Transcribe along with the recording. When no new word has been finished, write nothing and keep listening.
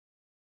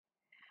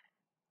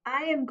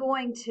I am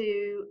going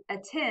to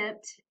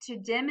attempt to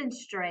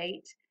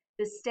demonstrate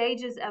the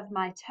stages of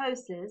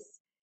mitosis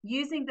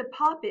using the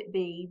poppet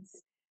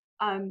beads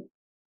um,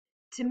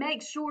 to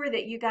make sure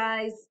that you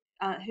guys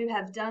who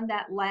have done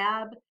that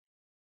lab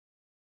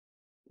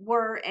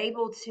were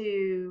able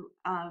to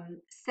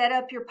set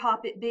up your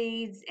poppet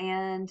beads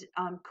and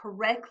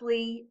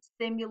correctly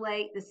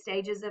simulate the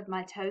stages of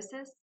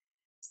mitosis.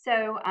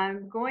 So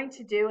I'm going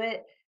to do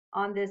it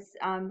on this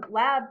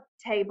lab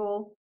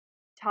table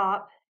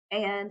top,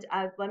 and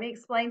let me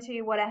explain to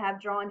you what I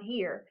have drawn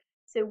here.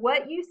 So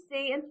what you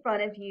see in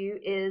front of you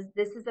is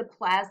this is a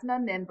plasma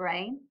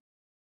membrane,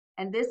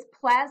 and this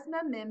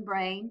plasma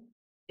membrane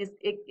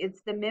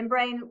it's the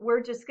membrane.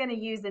 We're just going to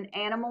use an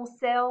animal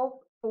cell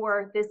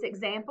for this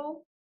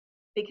example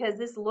because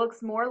this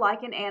looks more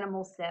like an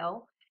animal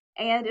cell.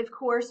 And of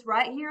course,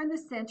 right here in the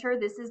center,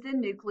 this is the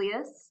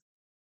nucleus.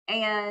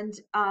 And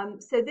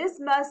so this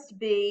must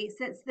be,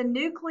 since the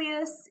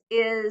nucleus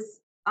is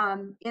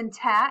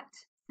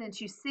intact,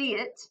 since you see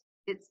it,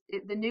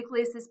 the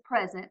nucleus is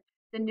present,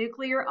 the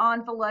nuclear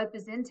envelope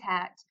is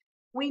intact,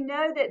 we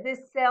know that this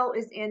cell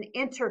is in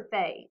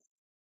interphase.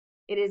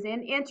 It is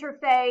in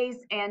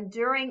interphase, and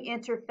during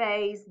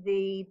interphase,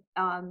 the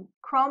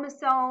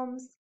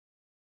chromosomes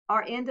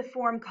are in the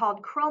form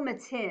called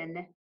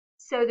chromatin.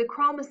 So the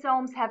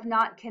chromosomes have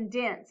not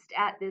condensed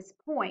at this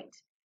point.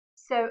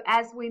 So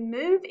as we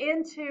move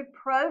into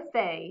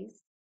prophase,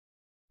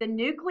 the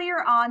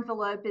nuclear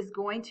envelope is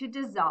going to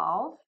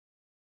dissolve.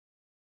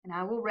 And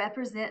I will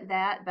represent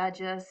that by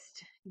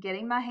just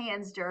getting my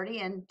hands dirty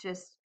and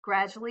just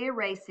gradually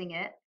erasing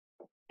it.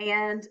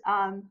 And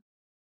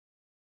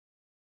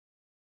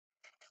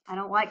I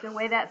don't like the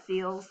way that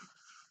feels.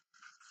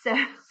 So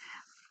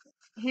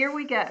here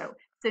we go.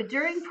 So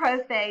during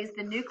prophase,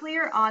 the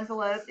nuclear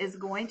envelope is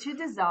going to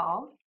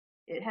dissolve.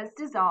 It has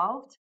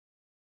dissolved.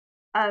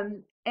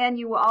 And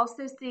you will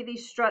also see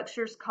these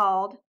structures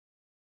called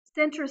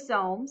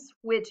centrosomes,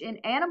 which in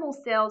animal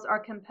cells are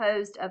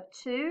composed of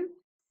two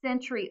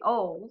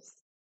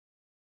centrioles,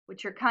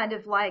 which are kind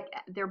of like,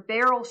 they're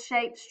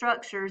barrel-shaped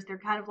structures. They're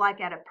kind of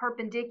like at a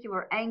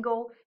perpendicular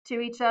angle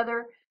to each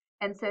other.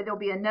 And so there'll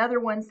be another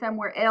one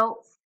somewhere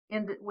else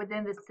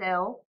within the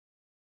cell.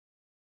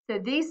 So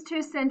these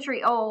two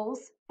centrioles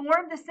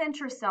form the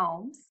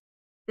centrosomes.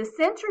 The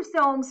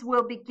centrosomes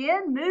will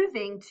begin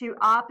moving to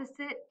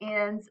opposite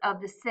ends of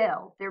the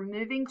cell. They're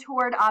moving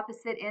toward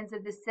opposite ends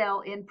of the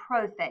cell in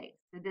prophase.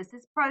 So this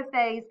is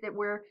prophase that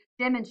we're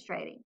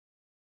demonstrating.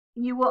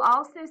 You will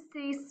also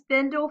see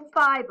spindle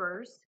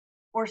fibers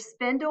or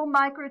spindle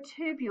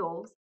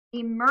microtubules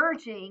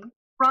emerging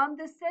from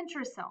the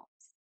centrosomes.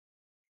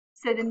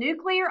 So the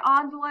nuclear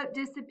envelope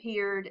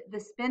disappeared, the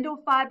spindle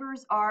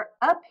fibers are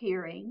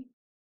appearing,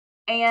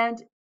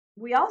 and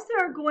we also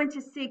are going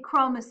to see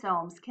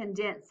chromosomes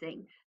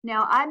condensing.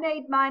 Now, I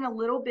made mine a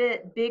little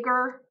bit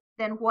bigger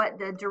than what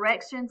the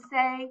directions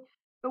say,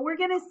 but we're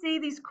going to see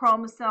these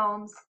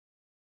chromosomes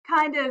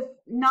kind of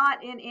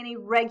not in any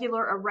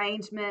regular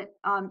arrangement.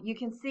 You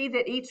can see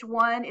that each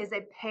one is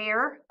a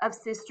pair of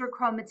sister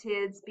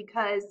chromatids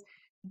because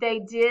they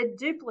did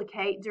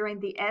duplicate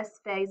during the S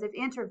phase of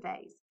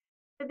interphase.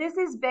 So this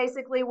is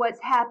basically what's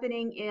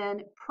happening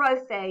in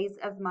prophase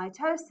of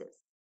mitosis.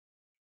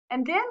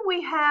 And then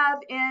we have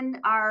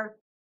in our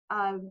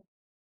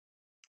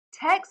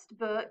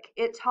textbook,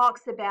 it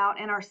talks about,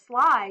 in our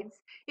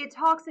slides, it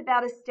talks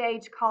about a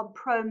stage called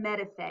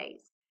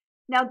prometaphase.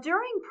 Now,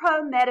 during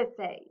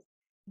prometaphase,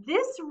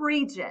 this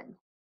region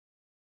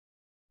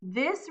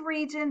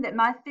that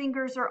my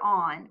fingers are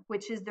on,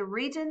 which is the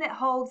region that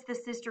holds the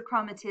sister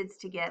chromatids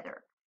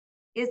together,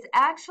 is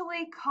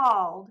actually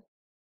called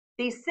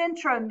the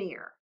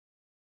centromere.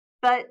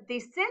 But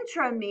the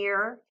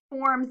centromere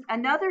forms,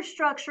 another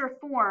structure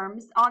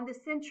forms on the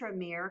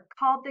centromere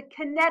called the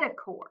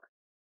kinetochore.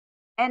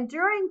 And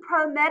during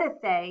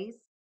prometaphase,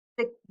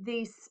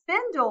 the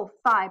spindle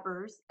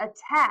fibers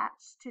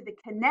attach to the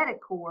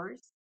kinetochores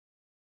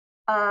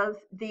of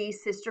the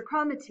sister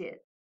chromatid.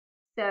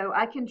 So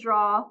I can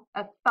draw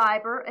a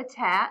fiber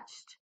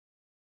attached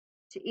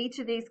to each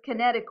of these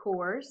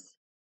kinetochores.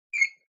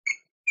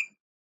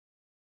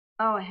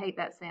 Oh, I hate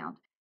that sound.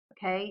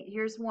 Okay,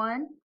 here's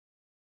one.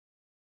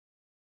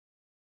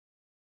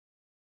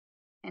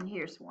 And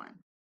here's one.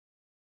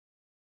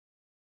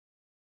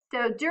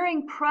 So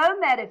during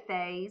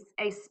prometaphase,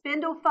 a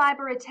spindle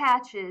fiber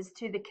attaches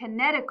to the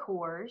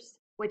kinetochores,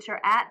 which are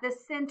at the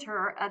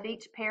center of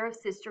each pair of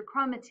sister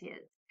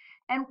chromatids.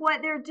 And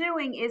what they're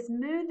doing is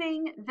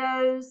moving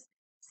those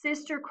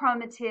sister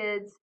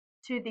chromatids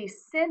to the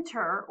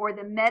center or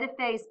the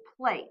metaphase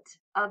plate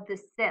of the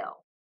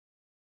cell.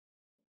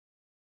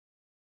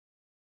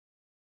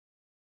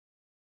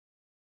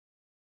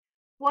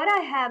 What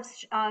I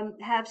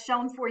have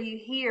shown for you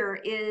here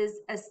is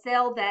a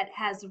cell that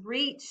has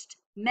reached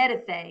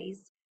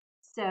metaphase.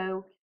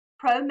 So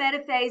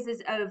prometaphase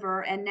is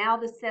over, and now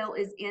the cell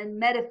is in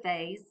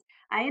metaphase.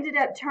 I ended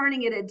up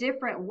turning it a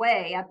different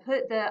way. I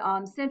put the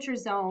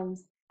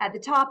centrosomes, at the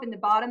top and the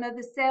bottom of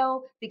the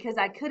cell because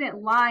I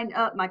couldn't line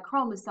up my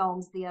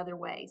chromosomes the other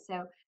way.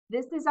 So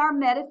this is our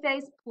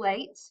metaphase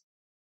plate,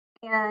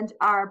 and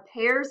our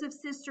pairs of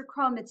sister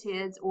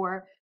chromatids,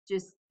 or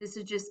just this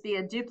is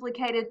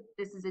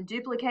a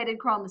duplicated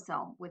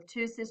chromosome with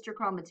two sister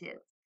chromatids.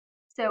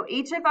 So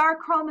each of our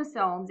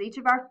chromosomes, each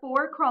of our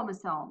four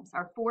chromosomes,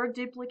 our four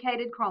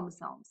duplicated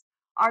chromosomes,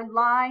 are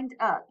lined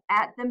up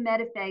at the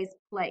metaphase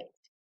plate.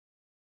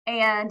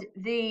 And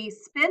the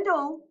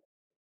spindle,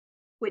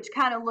 which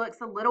kind of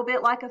looks a little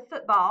bit like a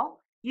football,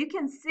 you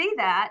can see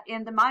that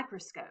in the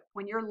microscope.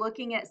 When you're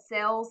looking at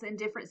cells in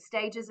different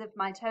stages of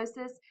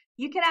mitosis,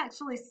 you can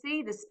actually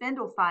see the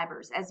spindle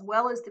fibers as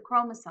well as the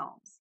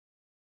chromosomes.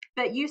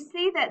 But you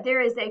see that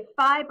there is a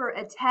fiber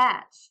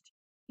attached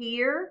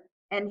here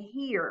and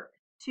here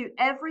to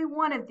every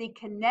one of the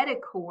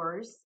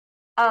kinetochores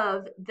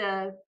of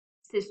the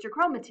sister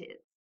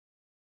chromatids.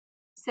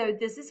 So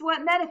this is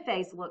what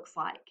metaphase looks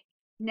like.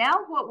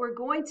 Now what we're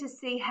going to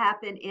see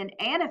happen in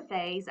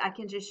anaphase, I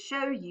can just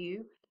show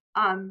you,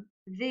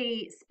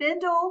 the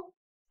spindle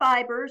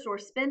fibers or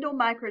spindle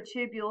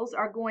microtubules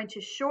are going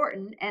to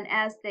shorten, and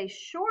as they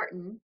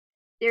shorten,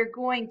 they're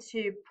going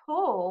to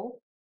pull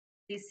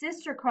the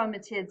sister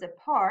chromatids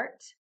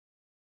apart.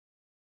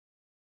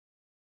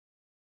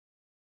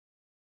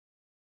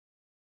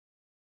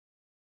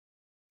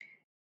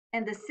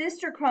 And the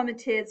sister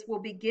chromatids will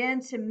begin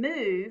to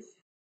move.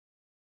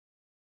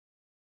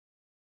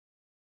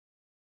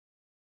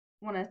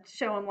 I want to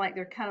show them like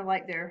they're kind of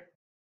like they're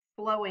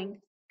flowing.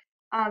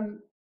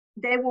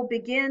 They will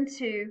begin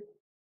to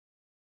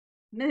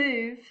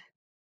move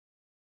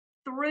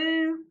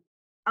through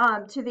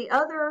to the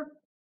other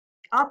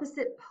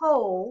opposite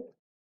pole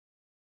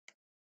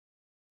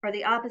or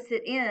the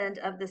opposite end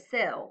of the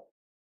cell.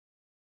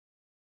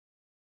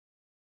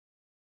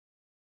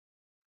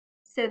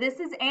 So this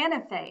is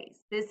anaphase.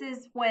 This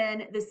is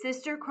when the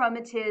sister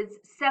chromatids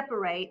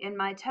separate in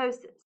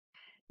mitosis.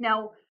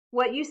 Now,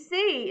 what you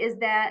see is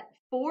that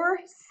 4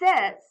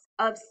 sets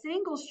of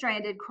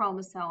single-stranded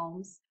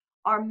chromosomes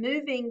are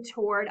moving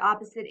toward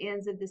opposite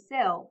ends of the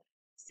cell.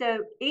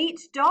 So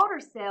each daughter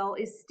cell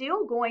is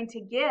still going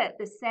to get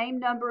the same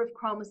number of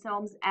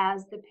chromosomes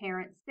as the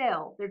parent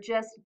cell. They're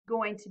just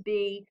going to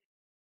be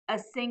a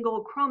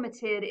single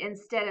chromatid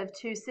instead of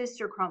 2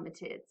 sister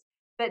chromatids,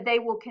 but they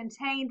will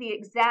contain the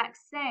exact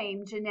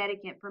same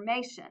genetic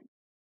information.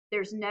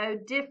 There's no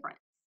difference.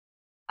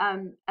 A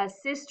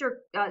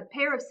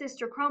pair of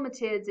sister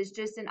chromatids is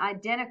just an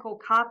identical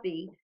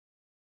copy.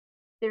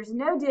 There's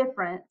no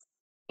difference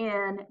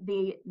in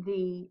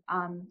the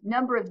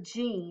number of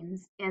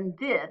genes in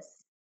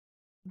this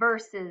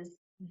versus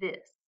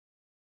this.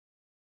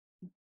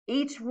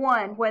 Each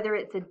one, whether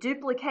it's a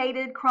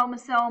duplicated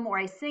chromosome or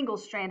a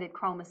single-stranded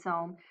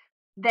chromosome,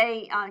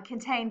 they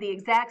contain the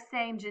exact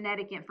same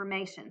genetic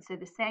information, so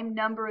the same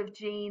number of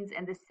genes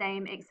and the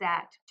same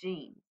exact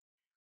genes.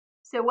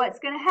 So what's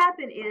going to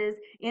happen is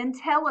in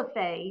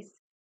telophase,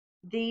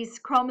 these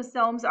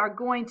chromosomes are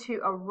going to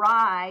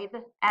arrive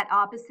at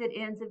opposite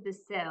ends of the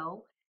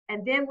cell,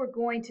 and then we're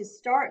going to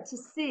start to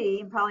see,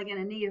 I'm probably going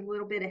to need a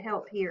little bit of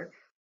help here,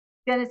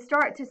 going to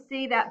start to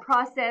see that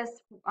process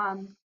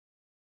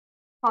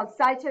called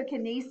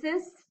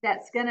cytokinesis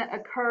that's going to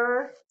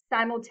occur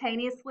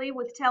simultaneously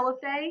with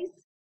telophase.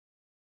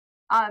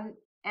 And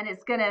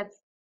it's going to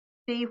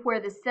be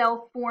where the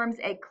cell forms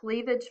a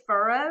cleavage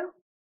furrow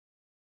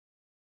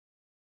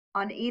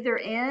on either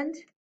end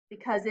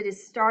because it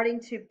is starting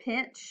to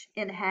pinch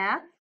in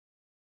half.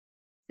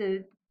 So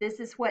this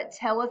is what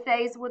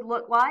telophase would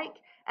look like,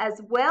 as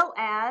well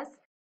as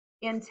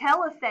in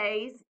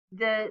telophase,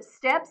 the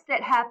steps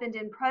that happened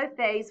in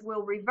prophase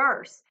will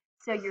reverse.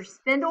 So your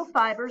spindle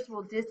fibers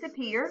will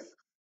disappear,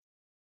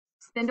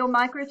 spindle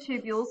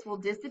microtubules will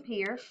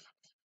disappear,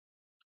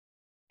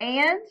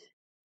 and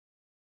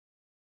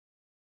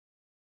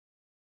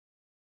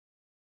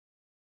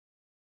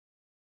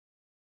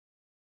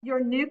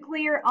your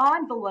nuclear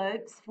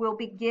envelopes will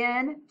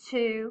begin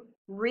to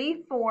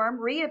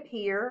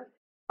reappear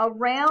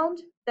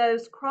around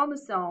those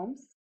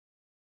chromosomes,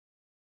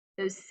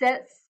 those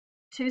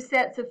 2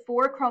 sets of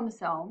 4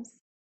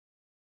 chromosomes,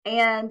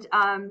 and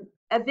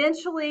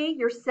eventually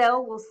your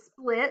cell will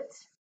split,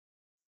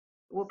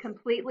 will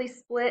completely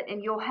split,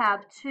 and you'll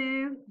have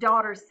 2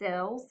 daughter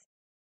cells.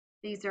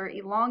 These are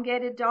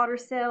elongated daughter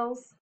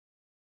cells.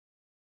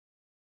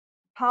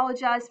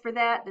 Apologize for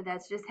that, but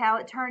that's just how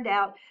it turned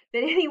out.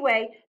 But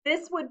anyway,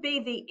 this would be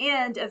the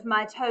end of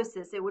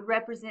mitosis. It would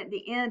represent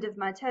the end of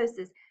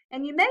mitosis.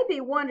 And you may be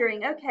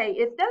wondering, okay,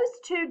 if those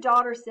 2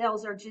 daughter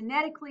cells are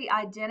genetically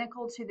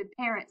identical to the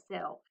parent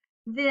cell,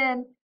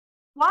 then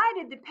why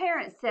did the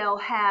parent cell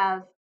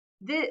have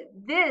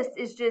this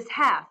is just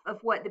half of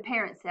what the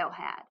parent cell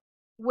had?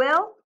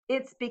 Well,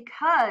 it's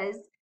because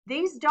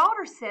these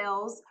daughter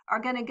cells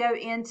are going to go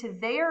into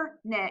their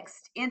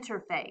next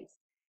interphase.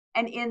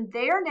 And in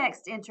their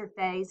next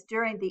interphase,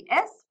 during the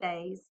S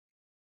phase,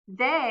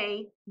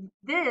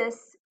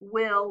 this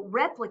will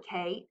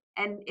replicate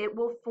and it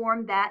will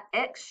form that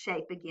X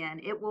shape again.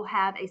 It will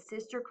have a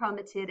sister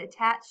chromatid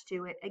attached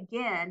to it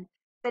again,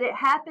 but it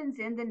happens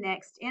in the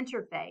next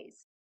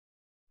interphase.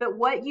 But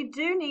what you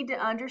do need to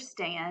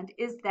understand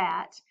is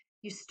that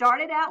you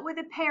started out with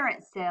a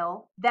parent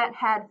cell that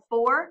had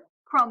 4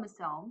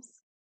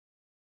 chromosomes,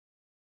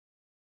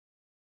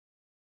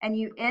 and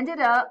you ended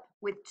up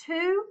with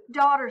 2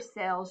 daughter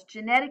cells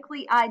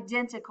genetically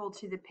identical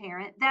to the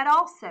parent that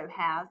also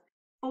have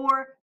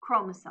 4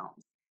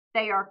 chromosomes.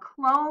 They are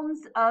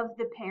clones of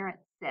the parent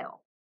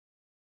cell.